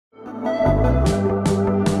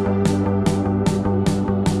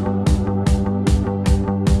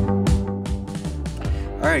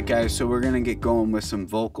Alright guys, so we're going to get going with some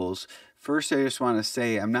vocals. First, I just want to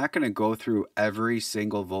say I'm not going to go through every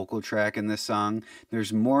single vocal track in this song.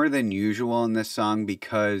 There's more than usual in this song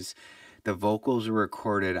because the vocals are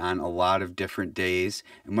recorded on a lot of different days.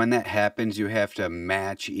 And when that happens, you have to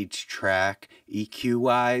match each track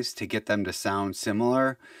EQ-wise to get them to sound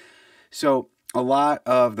similar. So a lot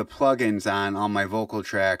of the plugins on all my vocal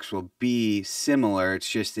tracks will be similar. It's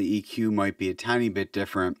just the EQ might be a tiny bit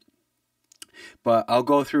different. But I'll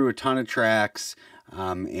go through a ton of tracks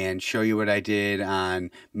and show you what I did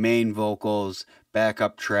on main vocals,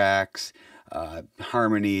 backup tracks,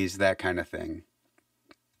 harmonies, that kind of thing.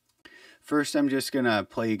 First, I'm just going to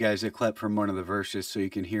play you guys a clip from one of the verses so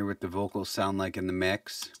you can hear what the vocals sound like in the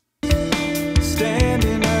mix.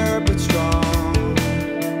 Standing up but strong,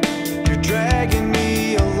 you're dragging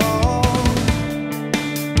me along,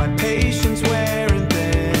 my patience wearing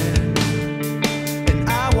thin, and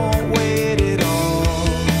I won't wait at all.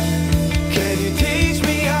 Can you teach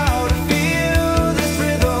me how to feel this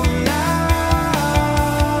rhythm now?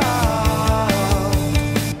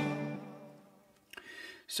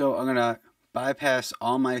 So I'm going to bypass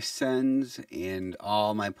all my sends and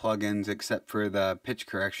all my plugins except for the pitch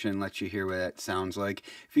correction, let you hear what that sounds like.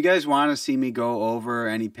 If you guys want to see me go over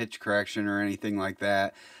any pitch correction or anything like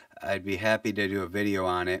that, I'd be happy to do a video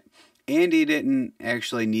on it. Andy didn't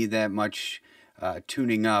actually need that much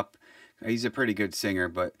tuning up. He's a pretty good singer,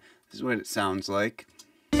 but this is what it sounds like.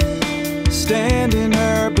 Standing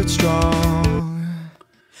hurt but strong,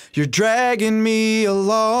 you're dragging me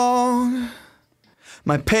along,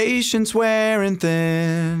 my patience wearing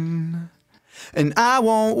thin, and I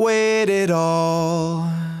won't wait at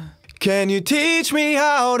all. Can you teach me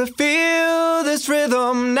how to feel this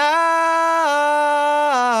rhythm now?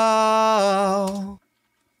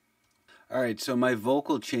 Alright, so my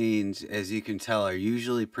vocal chains, as you can tell, are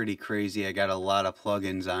usually pretty crazy. I got a lot of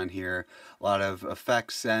plugins on here, a lot of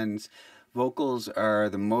effects sends. Vocals are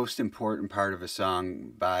the most important part of a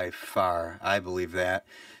song by far. I believe that.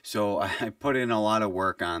 So I put in a lot of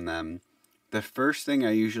work on them. The first thing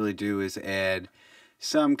I usually do is add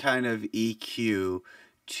some kind of EQ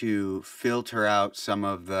to filter out some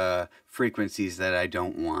of the frequencies that I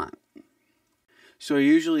don't want. So I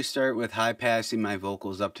usually start with high passing my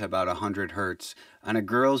vocals up to about 100 hertz. On a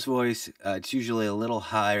girl's voice, it's usually a little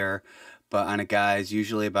higher, but on a guy's,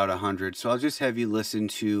 usually about 100. So I'll just have you listen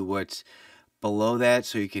to what's below that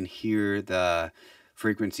so you can hear the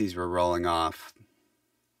frequencies we're rolling off.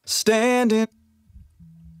 Standing.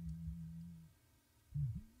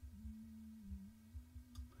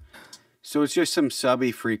 So it's just some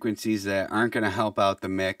subby frequencies that aren't going to help out the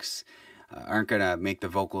mix, aren't going to make the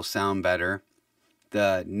vocals sound better.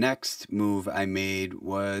 The next move I made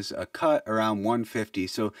was a cut around 150.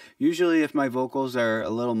 So usually if my vocals are a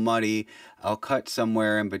little muddy, I'll cut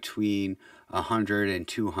somewhere in between 100 and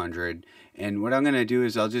 200. And what I'm going to do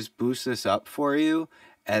is I'll just boost this up for you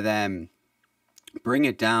and then bring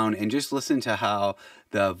it down and just listen to how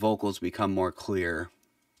the vocals become more clear.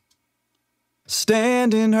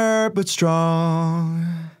 Standing hurt but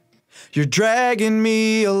strong, you're dragging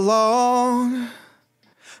me along,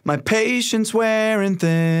 my patience wearing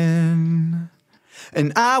thin,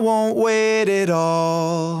 and I won't wait at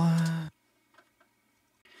all.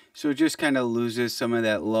 So it just kind of loses some of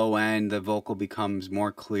that low end, the vocal becomes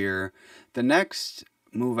more clear. The next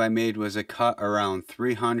move I made was a cut around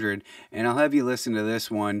 300, and I'll have you listen to this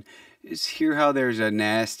one. Just hear how there's a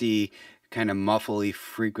nasty kind of muffly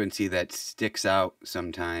frequency that sticks out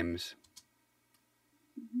sometimes.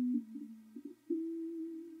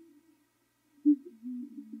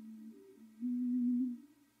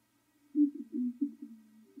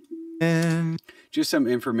 And just some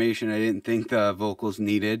information I didn't think the vocals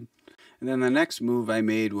needed. And then the next move I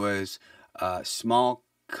made was a small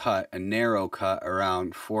cut, a narrow cut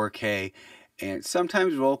around 4K. And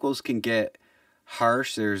sometimes vocals can get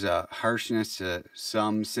harsh. There's a harshness to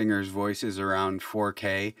some singers' voices around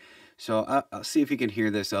 4K. So I'll see if you can hear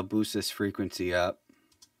this. I'll boost this frequency up.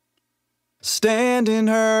 standing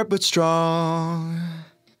hurt but strong,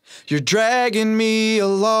 you're dragging me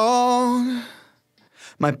along,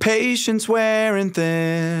 my patience wearing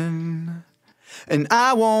thin, and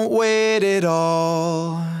I won't wait at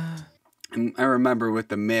all. I remember with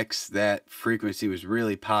the mix that frequency was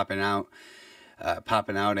really popping out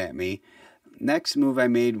at me. Next move I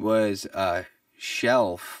made was a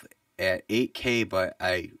shelf at 8K, but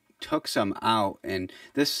I took some out, and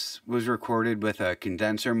this was recorded with a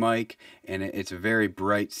condenser mic, and it's a very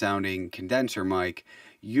bright sounding condenser mic.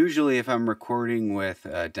 Usually if I'm recording with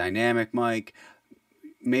a dynamic mic,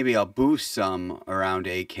 maybe I'll boost some around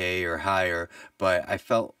 8K or higher, but I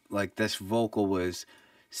felt like this vocal was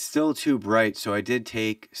Still too bright, so I did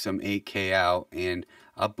take some 8K out, and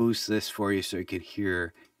I'll boost this for you so you can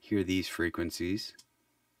hear these frequencies.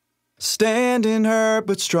 Standing hurt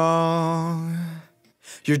but strong,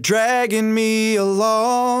 you're dragging me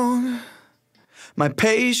along, my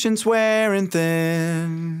patience wearing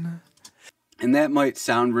thin. And that might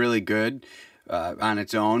sound really good on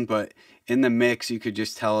its own, but in the mix you could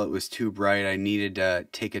just tell it was too bright. I needed to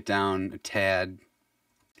take it down a tad.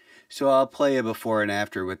 So I'll play a before and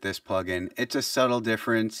after with this plugin. It's a subtle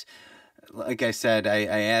difference. Like I said, I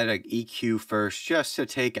add an EQ first just to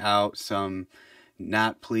take out some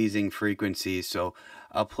not pleasing frequencies. So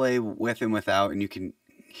I'll play with and without, and you can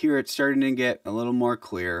hear it starting to get a little more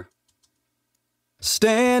clear.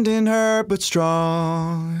 Standing hurt but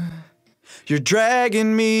strong, you're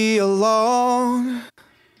dragging me along,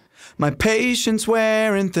 my patience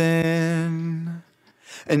wearing thin,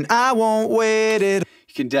 and I won't wait it.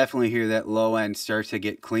 You can definitely hear that low end start to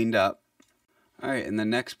get cleaned up. Alright, and the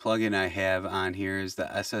next plugin I have on here is the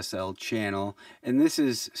SSL channel, and this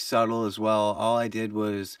is subtle as well. All I did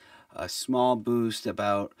was a small boost,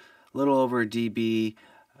 about a little over a dB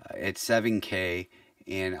at 7K,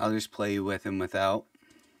 and I'll just play with and without.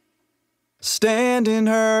 Standing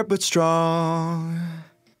hurt but strong,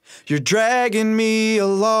 you're dragging me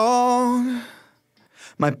along,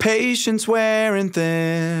 my patience wearing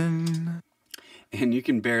thin. And you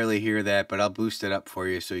can barely hear that, but I'll boost it up for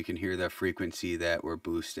you so you can hear the frequency that we're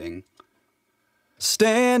boosting.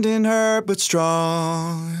 Standing hurt but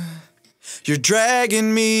strong, you're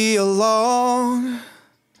dragging me along.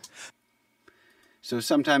 So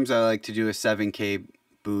sometimes I like to do a 7K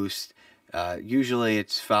boost. Usually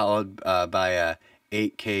it's followed by a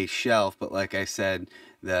 8K shelf, but like I said,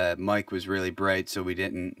 the mic was really bright, so we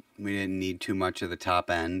didn't need too much of the top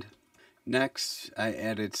end. Next, I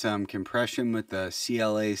added some compression with the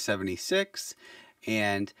CLA 76,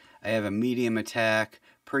 and I have a medium attack,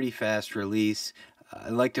 pretty fast release. I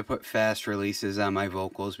like to put fast releases on my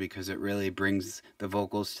vocals because it really brings the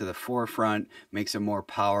vocals to the forefront, makes them more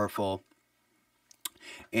powerful.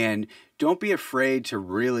 And don't be afraid to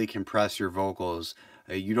really compress your vocals.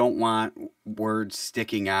 You don't want words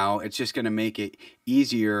sticking out. It's just going to make it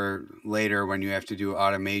easier later when you have to do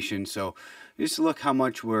automation. So just look how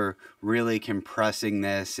much we're really compressing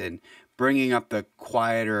this and bringing up the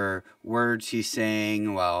quieter words he's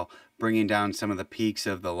saying while bringing down some of the peaks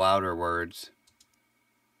of the louder words.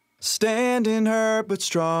 Standing hurt but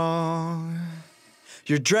strong,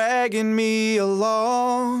 you're dragging me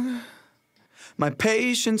along, my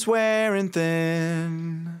patience wearing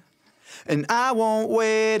thin, and I won't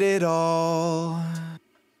wait at all.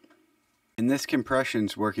 And this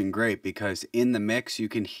compression's working great because in the mix you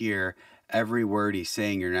can hear every word he's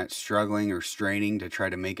saying. You're not struggling or straining to try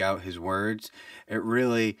to make out his words. It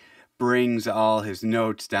really brings all his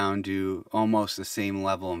notes down to almost the same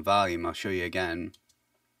level and volume. I'll show you again.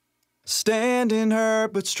 Standing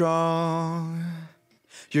hurt but strong,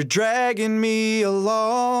 you're dragging me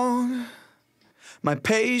along, my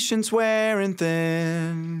patience wearing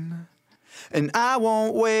thin, and I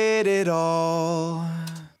won't wait at all.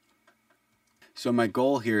 So my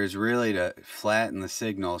goal here is really to flatten the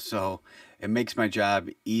signal so it makes my job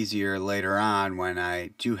easier later on when I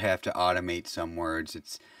do have to automate some words.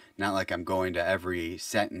 It's not like I'm going to every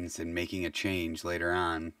sentence and making a change later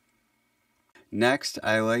on. Next,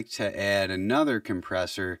 I like to add another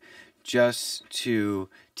compressor just to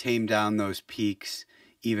tame down those peaks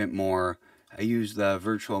even more. I use the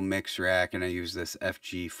virtual mix rack, and I use this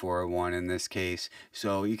FG401 in this case.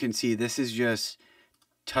 So you can see this is just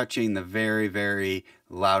touching the very, very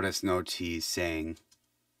loudest notes he's saying.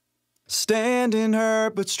 Standing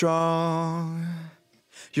hurt but strong,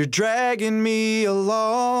 you're dragging me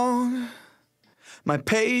along, my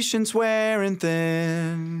patience wearing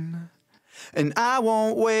thin, and I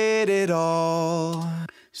won't wait at all.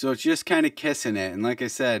 So it's just kind of kissing it, and like I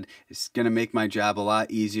said, it's going to make my job a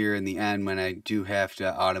lot easier in the end when I do have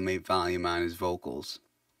to automate volume on his vocals.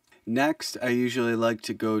 Next, I usually like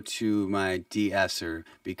to go to my de-esser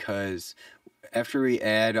because after we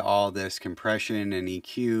add all this compression and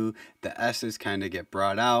EQ, the S's kind of get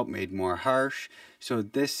brought out, made more harsh. So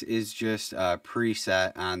this is just a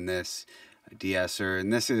preset on this de-esser,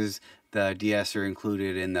 and this is the de-esser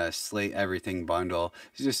included in the Slate Everything bundle.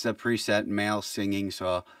 It's just a preset male singing, so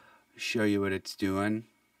I'll show you what it's doing.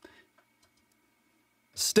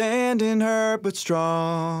 Standing hurt but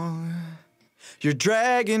strong, you're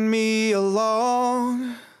dragging me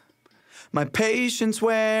along, my patience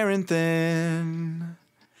wearing thin,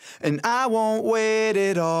 and I won't wait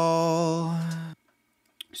at all.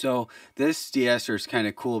 So this de-esser is kind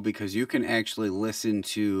of cool because you can actually listen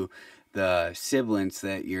to the sibilants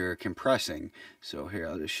that you're compressing. So here,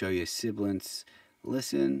 I'll just show you sibilants.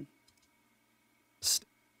 Listen. So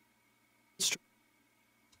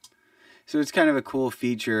it's kind of a cool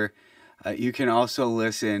feature. You can also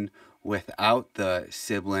listen without the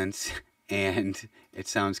sibilants, and it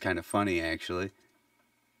sounds kind of funny, actually.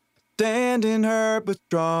 Standing hurt but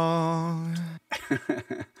strong.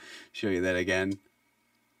 Show you that again.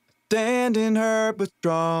 Standing hurt but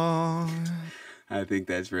strong. I think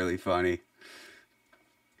that's really funny.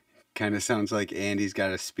 Kind of sounds like Andy's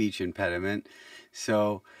got a speech impediment.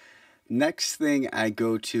 So next thing I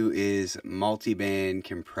go to is multiband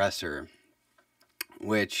compressor,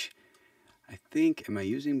 which I think, am I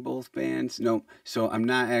using both bands? No, so I'm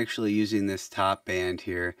not actually using this top band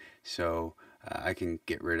here, so I can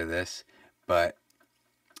get rid of this. But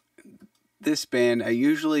this band, I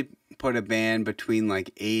usually put a band between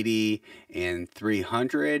like 80 and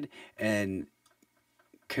 300 and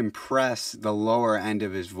compress the lower end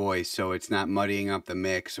of his voice so it's not muddying up the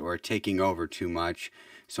mix or taking over too much.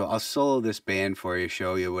 So I'll solo this band for you,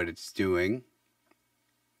 show you what it's doing.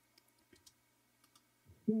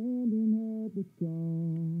 Standing up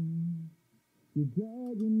strong, you're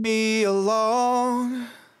dragging me along,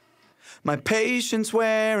 my patience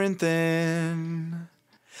wearing thin,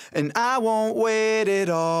 and I won't wait at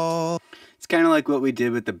all. It's kind of like what we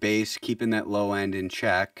did with the bass, keeping that low end in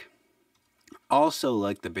check. Also,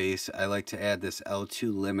 like the bass, I like to add this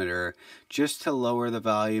L2 limiter just to lower the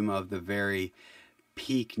volume of the very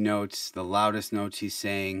peak notes, the loudest notes he's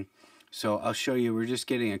saying. So I'll show you, we're just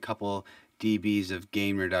getting a couple dBs of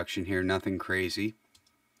gain reduction here, nothing crazy.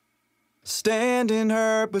 Standing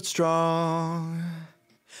hurt but strong,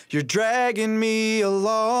 you're dragging me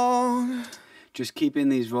along. Just keeping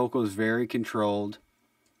these vocals very controlled.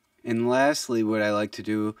 And lastly, what I like to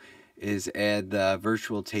do is add the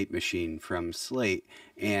virtual tape machine from Slate.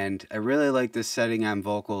 And I really like this setting on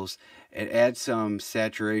vocals. It adds some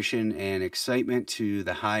saturation and excitement to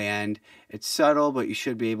the high end. It's subtle, but you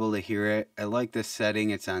should be able to hear it. I like this setting.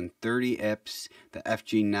 It's on 30 IPS, the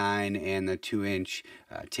FG9, and the 2-inch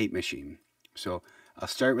tape machine. So I'll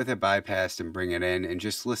start with a bypass and bring it in and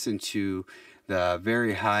just listen to the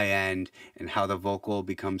very high end and how the vocal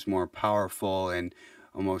becomes more powerful and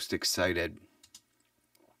almost excited.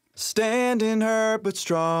 Standing hurt but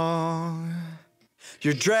strong,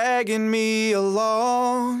 you're dragging me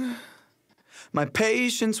along, my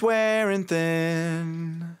patience wearing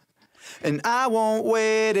thin, and I won't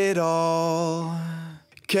wait at all.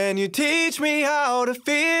 Can you teach me how to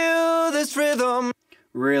feel this rhythm?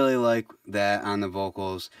 Really like that on the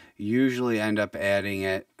vocals. Usually end up adding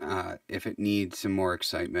it if it needs some more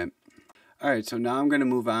excitement. Alright, so now I'm going to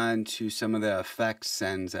move on to some of the effects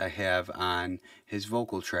sends I have on his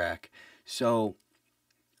vocal track. So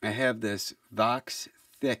I have this Vox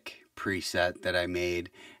Thick preset that I made,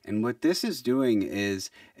 and what this is doing is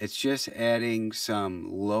it's just adding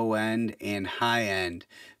some low end and high end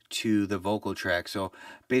to the vocal track. So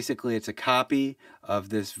basically it's a copy of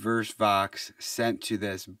this verse Vox sent to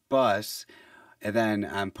this bus, and then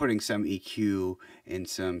I'm putting some EQ and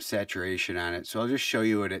some saturation on it. So I'll just show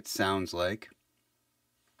you what it sounds like.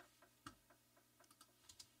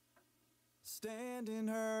 Standing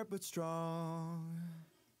hurt but strong,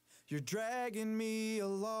 you're dragging me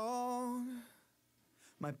along,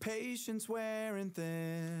 my patience wearing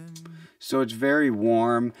thin. So it's very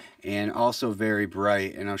warm and also very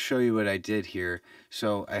bright, and I'll show you what I did here.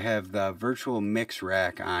 So I have the virtual mix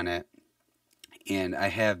rack on it, and I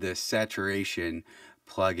have this saturation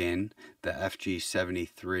plugin, the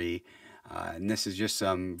FG73, and this is just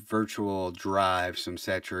some virtual drive, some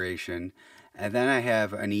saturation. And then I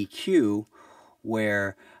have an EQ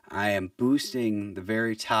where I am boosting the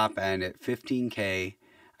very top end at 15K.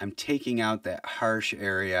 I'm taking out that harsh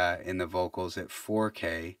area in the vocals at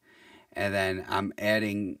 4K, and then I'm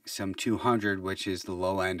adding some 200, which is the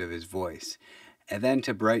low end of his voice. And then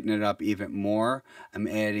to brighten it up even more, I'm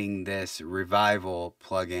adding this Revival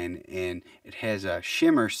plugin, and it has a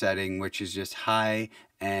shimmer setting, which is just high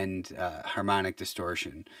end harmonic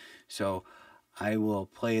distortion. So I will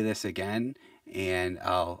play this again, and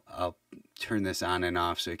I'll turn this on and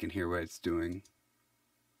off so you can hear what it's doing.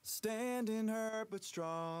 Standing hurt but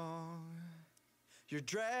strong, you're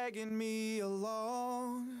dragging me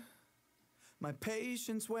along, my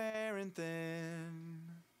patience wearing thin,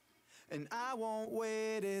 and I won't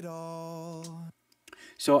wait at all.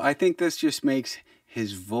 So I think this just makes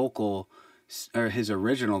his vocal, or his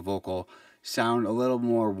original vocal, sound a little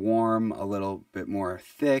more warm, a little bit more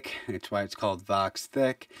thick. That's why it's called Vox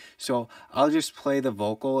Thick. So I'll just play the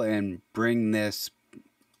vocal and bring this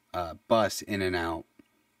bus in and out.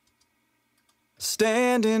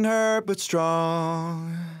 Standing hurt but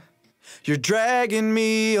strong, you're dragging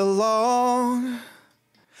me along.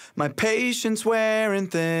 My patience wearing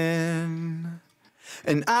thin,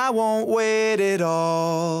 and I won't wait at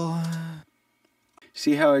all.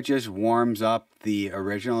 See how it just warms up the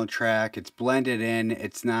original track? It's blended in,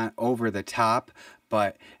 it's not over the top,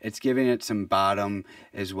 but it's giving it some bottom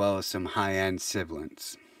as well as some high-end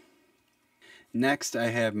sibilance. Next I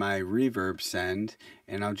have my reverb send,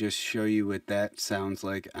 and I'll just show you what that sounds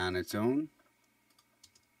like on its own.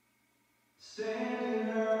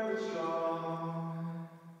 Standing hurt but strong,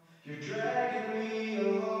 you're dragging me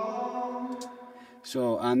along.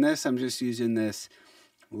 So on this I'm just using this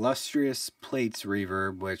Lustrous Plates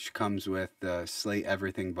reverb, which comes with the Slate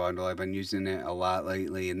Everything bundle. I've been using it a lot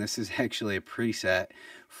lately, and this is actually a preset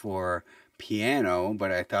for piano, but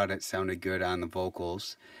I thought it sounded good on the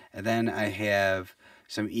vocals. And then I have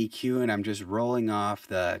some EQ, and I'm just rolling off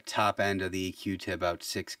the top end of the EQ to about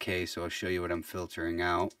 6K, so I'll show you what I'm filtering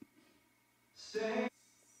out.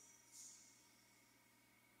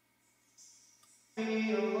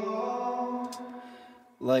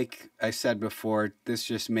 Like I said before, this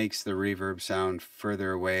just makes the reverb sound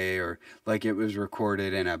further away, or like it was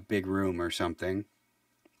recorded in a big room or something.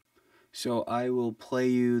 So I will play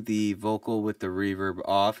you the vocal with the reverb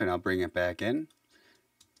off, and I'll bring it back in.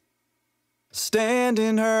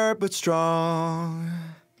 Standing hurt but strong,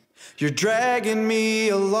 you're dragging me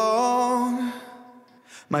along.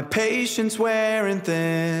 My patience wearing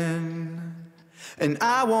thin, and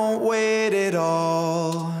I won't wait at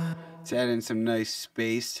all. It's adding some nice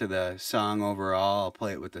space to the song overall. I'll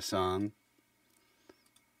play it with the song.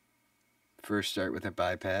 First start with a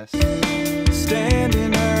bypass.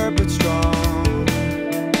 Standing hurt but strong,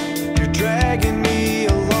 you're dragging me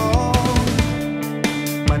along.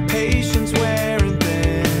 My patience wearing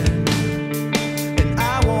thin, and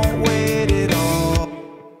I won't wait at all.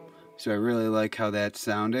 So I really like how that's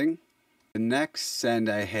sounding. The next send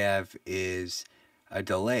I have is a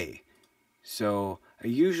delay. So I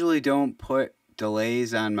usually don't put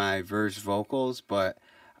delays on my verse vocals, but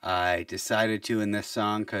I decided to in this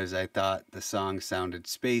song because I thought the song sounded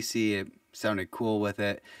spacey. It sounded cool with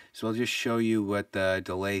it. So I'll just show you what the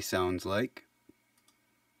delay sounds like.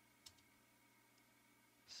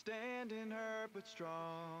 Standing hurt but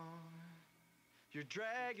strong, you're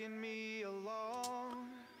dragging me along.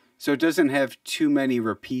 So it doesn't have too many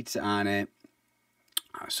repeats on it,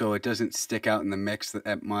 so it doesn't stick out in the mix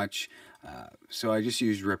that much. So I just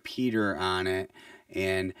used repeater on it,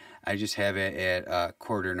 and I just have it at a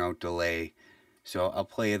quarter note delay. So I'll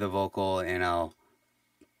play the vocal, and I'll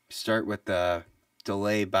start with the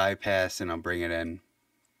delay bypass, and I'll bring it in.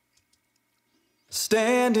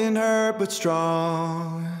 Standing hurt but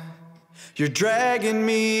strong, you're dragging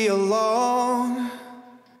me along.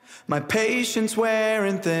 My patience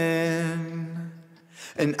wearing thin,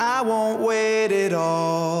 and I won't wait at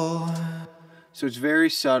all. So it's very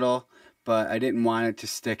subtle, but I didn't want it to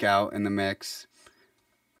stick out in the mix.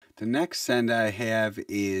 The next send I have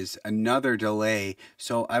is another delay.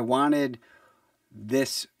 So I wanted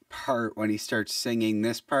this part when he starts singing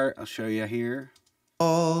this part. I'll show you here.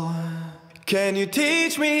 Can you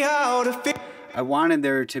teach me how to feel? I wanted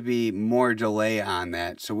there to be more delay on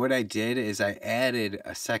that. So what I did is I added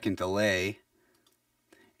a second delay.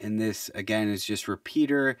 And this, again, is just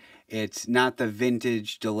repeater. It's not the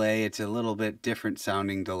vintage delay. It's a little bit different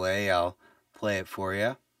sounding delay. I'll play it for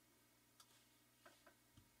you.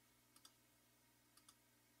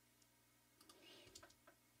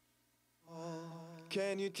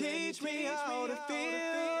 Can you teach me how to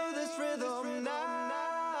feel this rhythm now?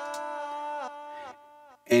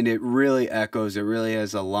 And it really echoes. It really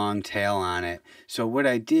has a long tail on it. So what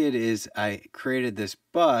I did is I created this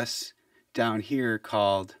bus down here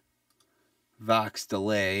called Vox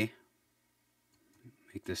Delay.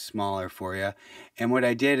 Make this smaller for you. And what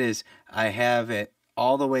I did is I have it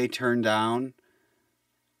all the way turned down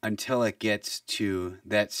until it gets to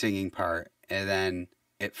that singing part, and then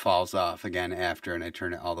it falls off again after, and I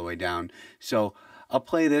turn it all the way down. So I'll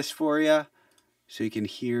play this for you so you can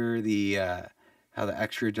hear the how the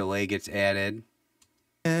extra delay gets added.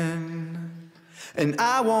 And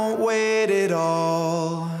I won't wait at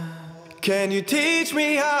all. Can you teach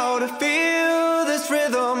me how to feel this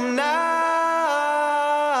rhythm now?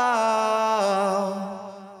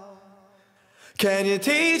 Can you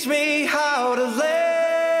teach me how to live?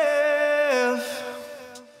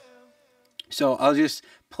 So I'll just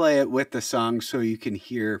play it with the song so you can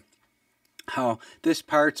hear how this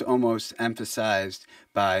part's almost emphasized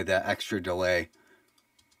by the extra delay.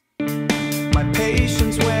 My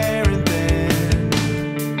patience wearing thin,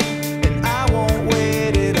 and I won't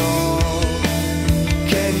wait at all.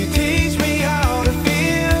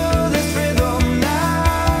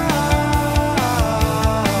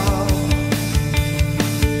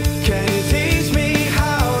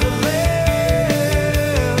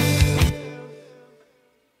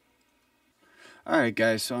 Alright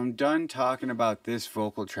guys, so I'm done talking about this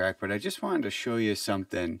vocal track, but I just wanted to show you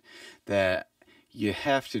something that you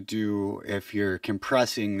have to do if you're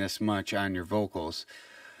compressing this much on your vocals.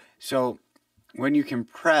 So when you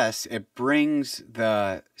compress, it brings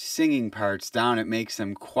the singing parts down, it makes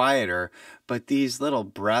them quieter, but these little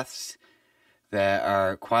breaths that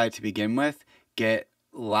are quiet to begin with get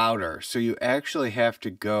louder. So you actually have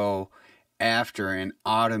to go after and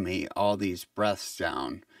automate all these breaths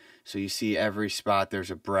down. So you see every spot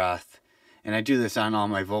there's a breath. And I do this on all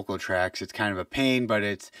my vocal tracks. It's kind of a pain, but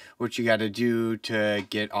it's what you got to do to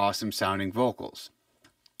get awesome sounding vocals.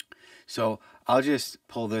 So I'll just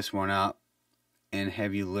pull this one up and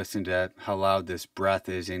have you listen to how loud this breath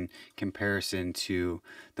is in comparison to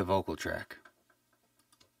the vocal track.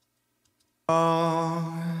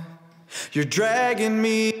 Oh, you're dragging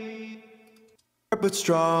me, but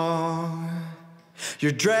strong.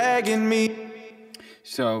 You're dragging me.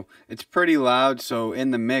 So it's pretty loud, so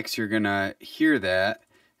in the mix you're gonna hear that.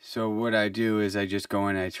 So what I do is I just go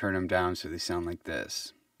in and I turn them down so they sound like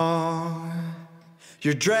this. Oh,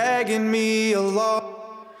 you're dragging me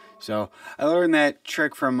along. So I learned that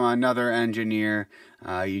trick from another engineer.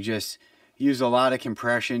 You just use a lot of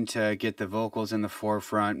compression to get the vocals in the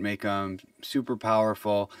forefront, make them super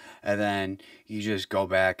powerful, and then you just go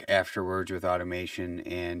back afterwards with automation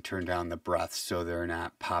and turn down the breaths so they're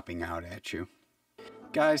not popping out at you.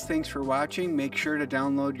 Guys, thanks for watching. Make sure to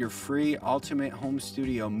download your free Ultimate Home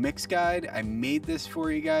Studio Mix Guide. I made this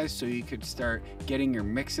for you guys so you could start getting your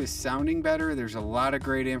mixes sounding better. There's a lot of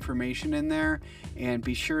great information in there. And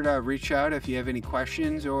be sure to reach out if you have any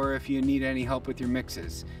questions or if you need any help with your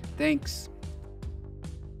mixes. Thanks.